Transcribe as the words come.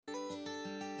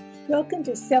Welcome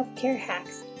to Self-Care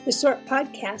Hacks, the short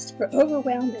podcast for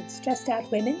overwhelmed and stressed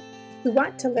out women who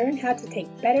want to learn how to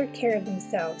take better care of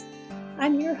themselves.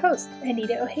 I'm your host,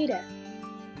 Anita Ojeda.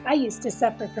 I used to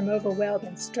suffer from overwhelm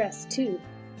and stress too,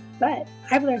 but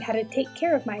I've learned how to take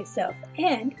care of myself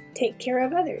and take care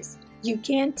of others. You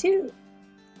can too.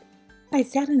 I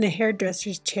sat in a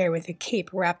hairdresser's chair with a cape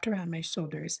wrapped around my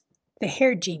shoulders. The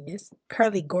hair genius,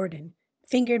 Carly Gordon,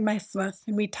 fingered my fluff,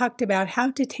 and we talked about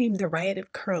how to tame the riot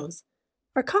of curls.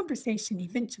 Our conversation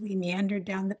eventually meandered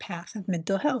down the path of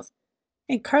mental health,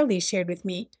 and Carly shared with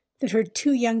me that her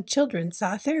 2 young children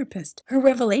saw a therapist. Her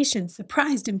revelation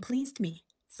surprised and pleased me.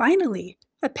 Finally,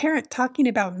 a parent talking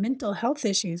about mental health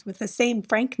issues with the same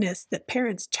frankness that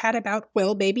parents chat about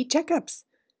well-baby checkups.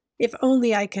 If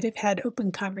only I could have had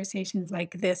open conversations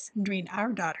like this during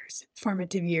our daughters'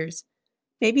 formative years.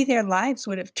 Maybe their lives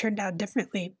would have turned out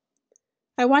differently.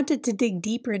 I wanted to dig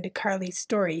deeper into Carly's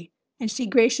story, and she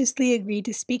graciously agreed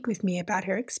to speak with me about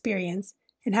her experience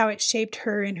and how it shaped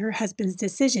her and her husband's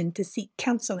decision to seek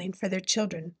counseling for their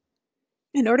children.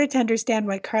 In order to understand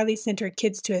why Carly sent her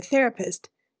kids to a therapist,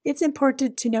 it's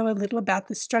important to know a little about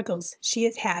the struggles she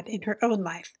has had in her own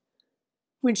life.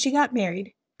 When she got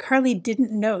married, Carly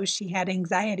didn't know she had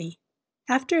anxiety.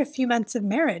 After a few months of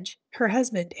marriage, her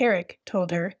husband, Eric,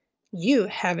 told her, "You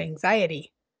have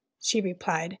anxiety." She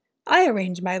replied, "I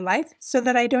arrange my life so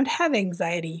that I don't have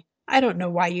anxiety. I don't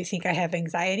know why you think I have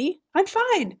anxiety. I'm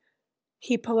fine."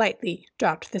 He politely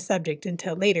dropped the subject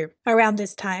until later. Around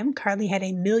this time, Carly had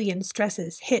a million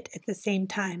stresses hit at the same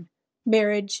time.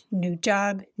 Marriage, new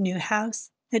job, new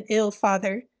house, an ill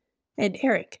father, and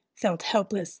Eric felt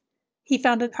helpless. He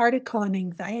found an article on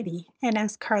anxiety and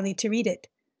asked Carly to read it.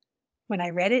 When I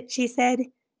read it, she said,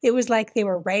 it was like they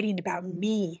were writing about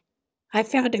me. I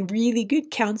found a really good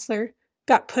counselor,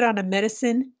 got put on a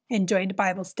medicine, and joined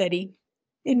Bible study.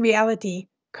 In reality,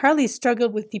 Carly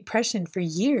struggled with depression for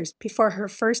years before her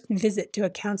first visit to a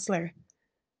counselor.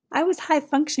 "I was high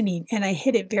functioning and I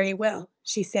hid it very well,"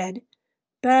 she said.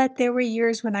 "But there were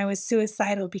years when I was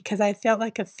suicidal because I felt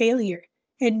like a failure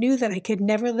and knew that I could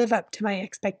never live up to my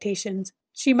expectations."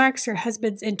 She marks her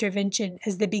husband's intervention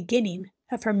as the beginning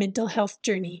of her mental health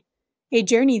journey, a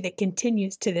journey that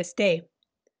continues to this day.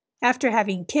 After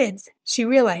having kids, she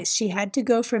realized she had to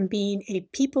go from being a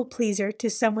people pleaser to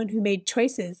someone who made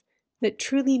choices that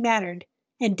truly mattered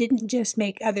and didn't just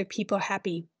make other people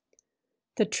happy.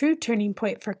 The true turning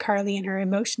point for Carly in her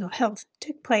emotional health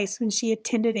took place when she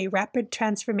attended a Rapid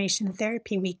Transformation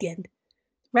Therapy weekend.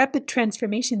 Rapid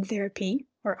Transformation Therapy,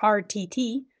 or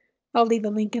RTT, I'll leave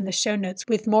a link in the show notes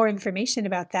with more information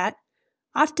about that,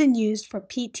 often used for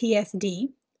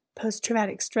PTSD,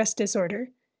 post-traumatic stress disorder,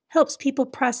 helps people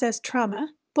process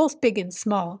trauma, both big and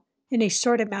small, in a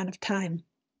short amount of time.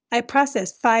 "I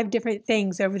processed 5 different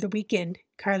things over the weekend,"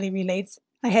 Carly relates.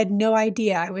 "I had no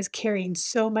idea I was carrying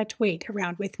so much weight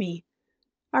around with me."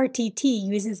 RTT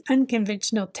uses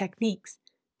unconventional techniques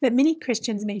that many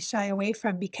Christians may shy away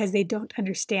from because they don't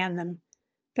understand them.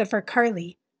 But for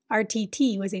Carly,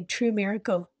 RTT was a true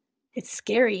miracle. It's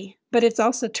scary, but it's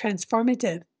also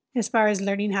transformative as far as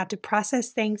learning how to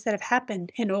process things that have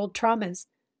happened and old traumas.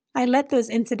 "I let those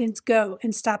incidents go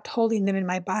and stopped holding them in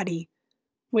my body,"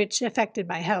 which affected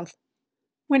my health.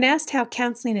 When asked how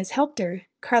counseling has helped her,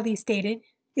 Carly stated,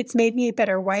 "It's made me a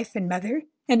better wife and mother,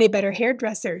 and a better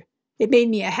hairdresser. It made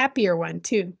me a happier one,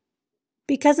 too."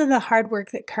 Because of the hard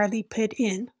work that Carly put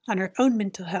in on her own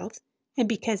mental health, and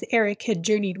because Eric had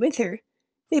journeyed with her,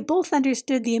 they both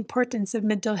understood the importance of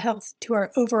mental health to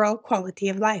our overall quality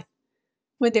of life.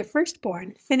 When their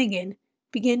firstborn, Finnegan,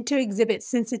 began to exhibit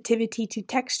sensitivity to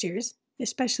textures,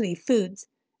 especially foods,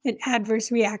 an adverse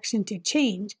reaction to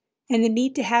change, and the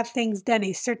need to have things done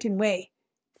a certain way,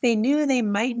 they knew they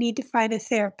might need to find a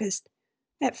therapist.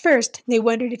 At first, they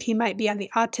wondered if he might be on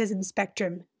the autism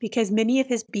spectrum, because many of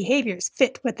his behaviors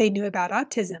fit what they knew about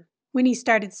autism. When he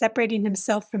started separating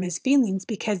himself from his feelings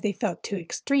because they felt too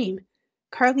extreme,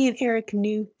 Carly and Eric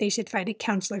knew they should find a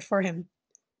counselor for him.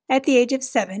 At the age of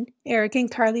 7, Eric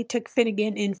and Carly took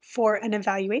Finnegan in for an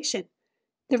evaluation.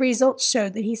 The results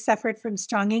showed that he suffered from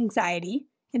strong anxiety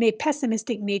and a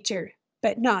pessimistic nature,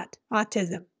 but not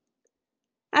autism.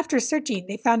 After searching,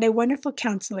 they found a wonderful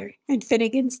counselor, and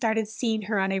Finnegan started seeing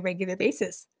her on a regular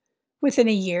basis. Within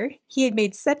a year, he had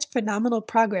made such phenomenal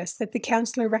progress that the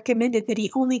counselor recommended that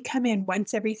he only come in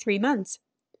once every 3 months.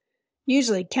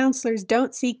 "Usually, counselors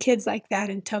don't see kids like that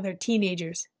until they're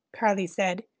teenagers," Carly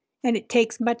said, "and it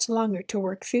takes much longer to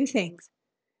work through things.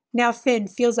 Now Finn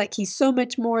feels like he's so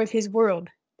much more of his world,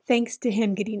 thanks to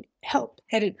him getting help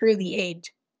at an early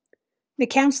age." The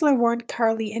counselor warned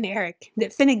Carly and Eric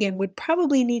that Finnegan would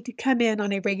probably need to come in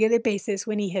on a regular basis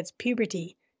when he hits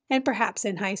puberty, and perhaps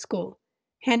in high school.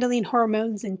 Handling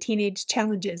hormones and teenage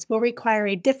challenges will require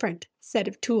a different set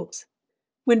of tools.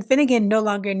 When Finnegan no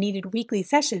longer needed weekly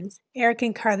sessions, Eric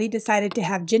and Carly decided to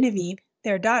have Genevieve,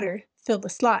 their daughter, fill the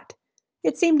slot.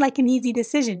 It seemed like an easy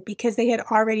decision because they had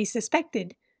already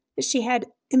suspected that she had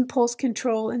impulse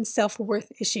control and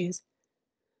self-worth issues.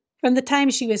 From the time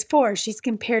she was 4, she's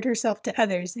compared herself to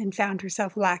others and found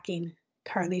herself lacking,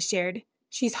 Carly shared.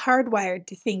 She's hardwired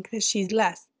to think that she's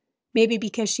less, maybe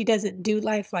because she doesn't do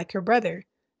life like her brother,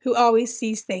 who always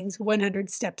sees things 100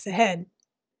 steps ahead.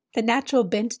 The natural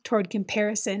bent toward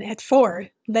comparison at 4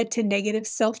 led to negative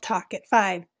self-talk at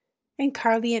 5, and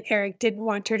Carly and Eric didn't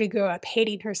want her to grow up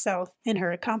hating herself and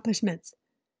her accomplishments.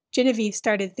 Genevieve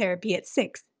started therapy at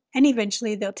 6, and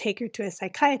eventually they'll take her to a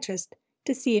psychiatrist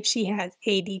to see if she has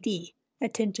ADD,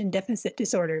 attention deficit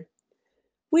disorder.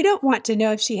 We don't want to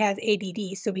know if she has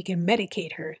ADD so we can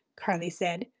medicate her, Carly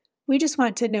said. We just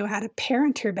want to know how to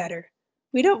parent her better.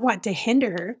 We don't want to hinder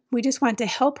her, we just want to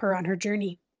help her on her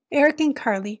journey. Eric and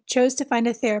Carly chose to find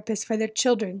a therapist for their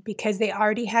children because they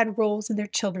already had roles in their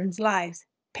children's lives,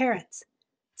 parents.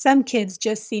 Some kids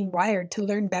just seem wired to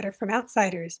learn better from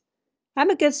outsiders.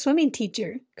 I'm a good swimming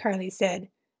teacher, Carly said,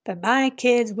 but my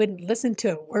kids wouldn't listen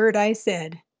to a word I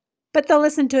said. But they'll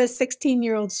listen to a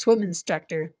 16-year-old swim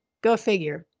instructor. Go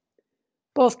figure.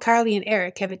 Both Carly and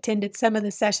Eric have attended some of the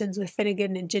sessions with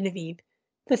Finnegan and Genevieve.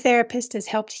 The therapist has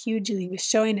helped hugely with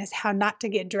showing us how not to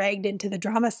get dragged into the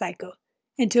drama cycle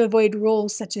and to avoid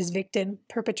roles such as victim,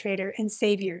 perpetrator, and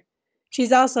savior.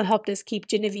 She's also helped us keep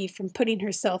Genevieve from putting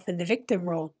herself in the victim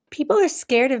role. People are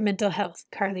scared of mental health,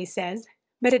 Carly says,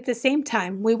 but at the same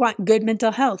time, we want good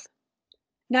mental health.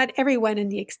 Not everyone in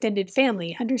the extended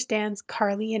family understands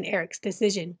Carly and Eric's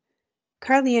decision.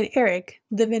 Carly and Eric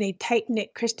live in a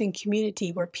tight-knit Christian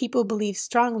community where people believe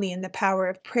strongly in the power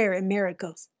of prayer and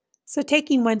miracles. So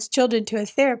taking one's children to a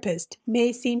therapist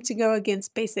may seem to go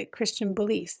against basic Christian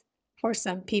beliefs for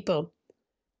some people.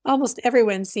 Almost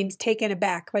everyone seems taken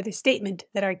aback by the statement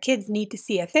that our kids need to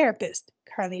see a therapist,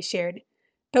 Carly shared,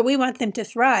 but we want them to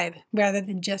thrive rather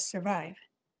than just survive.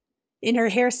 In her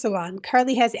hair salon,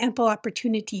 Carly has ample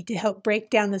opportunity to help break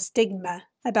down the stigma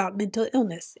about mental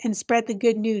illness and spread the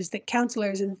good news that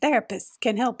counselors and therapists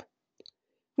can help.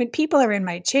 When people are in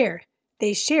my chair,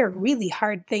 they share really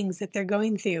hard things that they're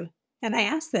going through, and I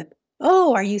ask them,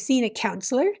 "Oh, are you seeing a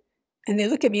counselor?" And they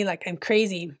look at me like I'm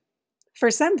crazy. For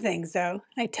some things, though,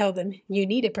 I tell them, you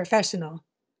need a professional.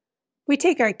 We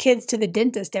take our kids to the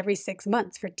dentist every 6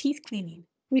 months for teeth cleaning.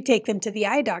 We take them to the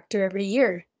eye doctor every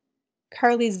year.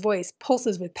 Carly's voice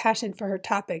pulses with passion for her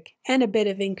topic and a bit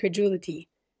of incredulity.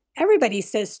 Everybody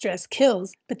says stress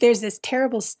kills, but there's this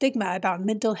terrible stigma about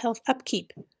mental health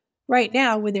upkeep. Right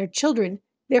now, when they're children,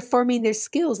 they're forming their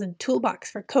skills and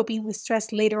toolbox for coping with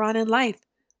stress later on in life.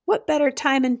 What better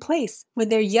time and place, when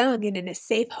they're young and in a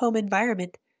safe home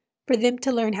environment, for them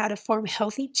to learn how to form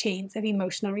healthy chains of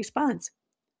emotional response?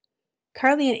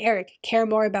 Carly and Eric care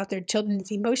more about their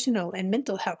children's emotional and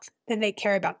mental health than they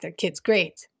care about their kids'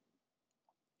 grades.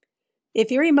 If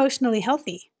you're emotionally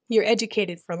healthy, you're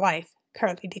educated for life,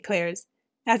 Carly declares.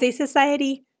 As a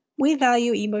society, we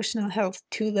value emotional health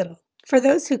too little. For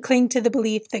those who cling to the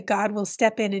belief that God will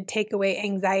step in and take away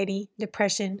anxiety,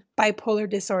 depression, bipolar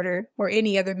disorder, or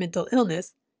any other mental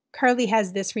illness, Carly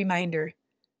has this reminder.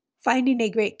 Finding a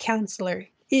great counselor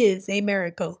is a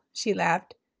miracle, she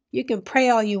laughed. You can pray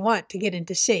all you want to get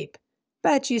into shape,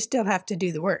 but you still have to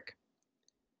do the work.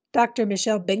 Dr.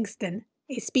 Michelle Bengston,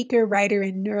 a speaker, writer,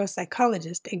 and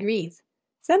neuropsychologist, agrees.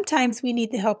 Sometimes we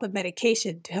need the help of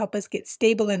medication to help us get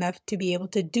stable enough to be able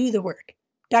to do the work.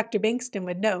 Dr. Bengston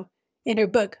would know. In her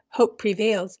book, Hope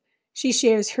Prevails, she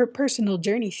shares her personal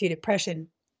journey through depression.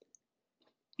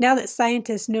 Now that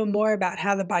scientists know more about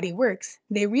how the body works,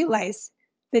 they realize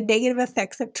the negative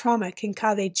effects of trauma can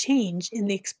cause a change in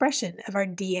the expression of our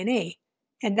DNA,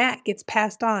 and that gets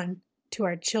passed on to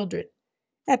our children.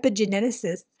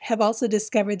 Epigeneticists have also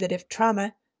discovered that if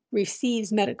trauma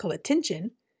receives medical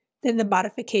attention, then the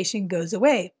modification goes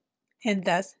away, and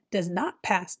thus does not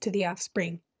pass to the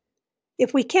offspring.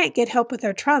 If we can't get help with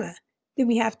our trauma, then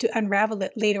we have to unravel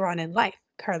it later on in life,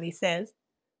 Carly says.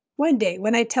 One day,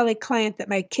 when I tell a client that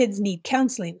my kids need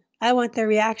counseling, I want their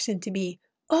reaction to be,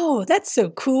 "Oh, that's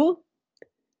so cool."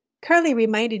 Carly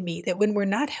reminded me that when we're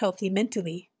not healthy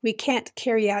mentally, we can't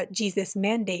carry out Jesus'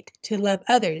 mandate to love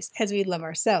others as we love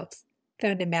ourselves,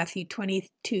 found in Matthew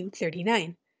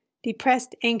 22:39.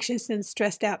 Depressed, anxious, and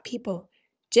stressed out people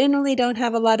generally don't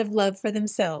have a lot of love for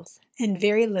themselves and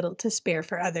very little to spare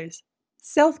for others.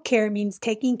 Self-care means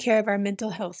taking care of our mental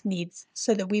health needs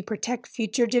so that we protect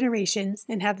future generations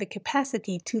and have the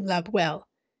capacity to love well.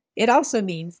 It also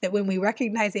means that when we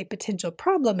recognize a potential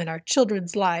problem in our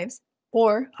children's lives,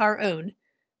 or our own,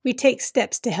 we take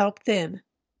steps to help them,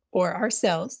 or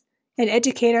ourselves, and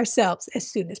educate ourselves as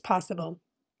soon as possible.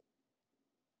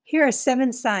 Here are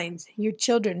 7 signs your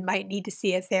children might need to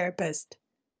see a therapist.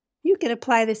 You can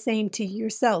apply the same to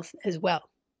yourself as well.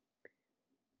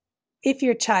 If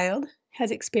your child has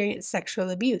experienced sexual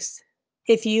abuse,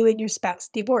 if you and your spouse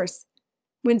divorce,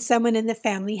 when someone in the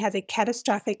family has a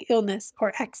catastrophic illness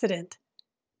or accident.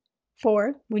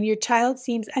 4, when your child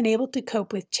seems unable to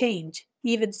cope with change,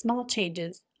 even small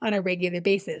changes, on a regular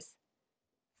basis.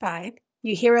 5,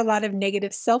 you hear a lot of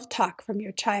negative self-talk from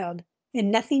your child,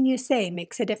 and nothing you say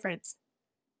makes a difference.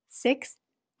 6,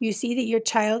 you see that your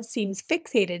child seems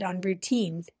fixated on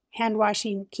routines, hand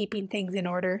washing, keeping things in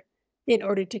order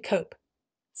to cope.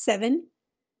 7,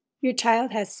 your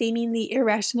child has seemingly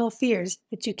irrational fears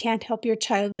that you can't help your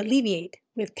child alleviate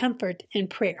with comfort and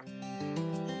prayer.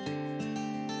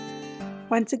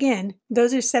 Once again,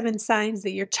 those are 7 signs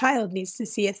that your child needs to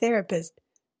see a therapist,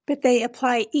 but they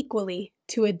apply equally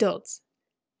to adults.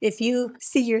 If you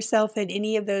see yourself in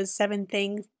any of those 7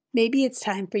 things, maybe it's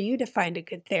time for you to find a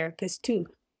good therapist too.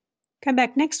 Come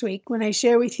back next week when I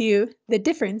share with you the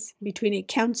difference between a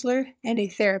counselor and a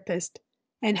therapist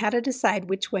and how to decide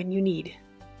which one you need.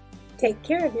 Take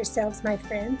care of yourselves, my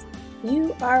friends.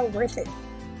 You are worth it.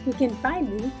 You can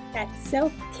find me at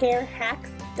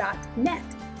selfcarehacks.net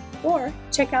or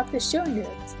check out the show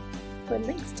notes for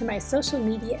links to my social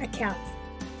media accounts.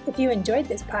 If you enjoyed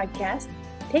this podcast,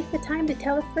 take the time to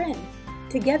tell a friend.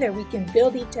 Together we can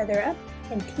build each other up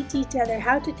and teach each other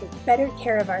how to take better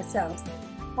care of ourselves.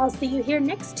 I'll see you here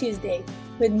next Tuesday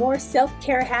with more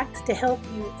self-care hacks to help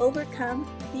you overcome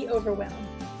the overwhelm.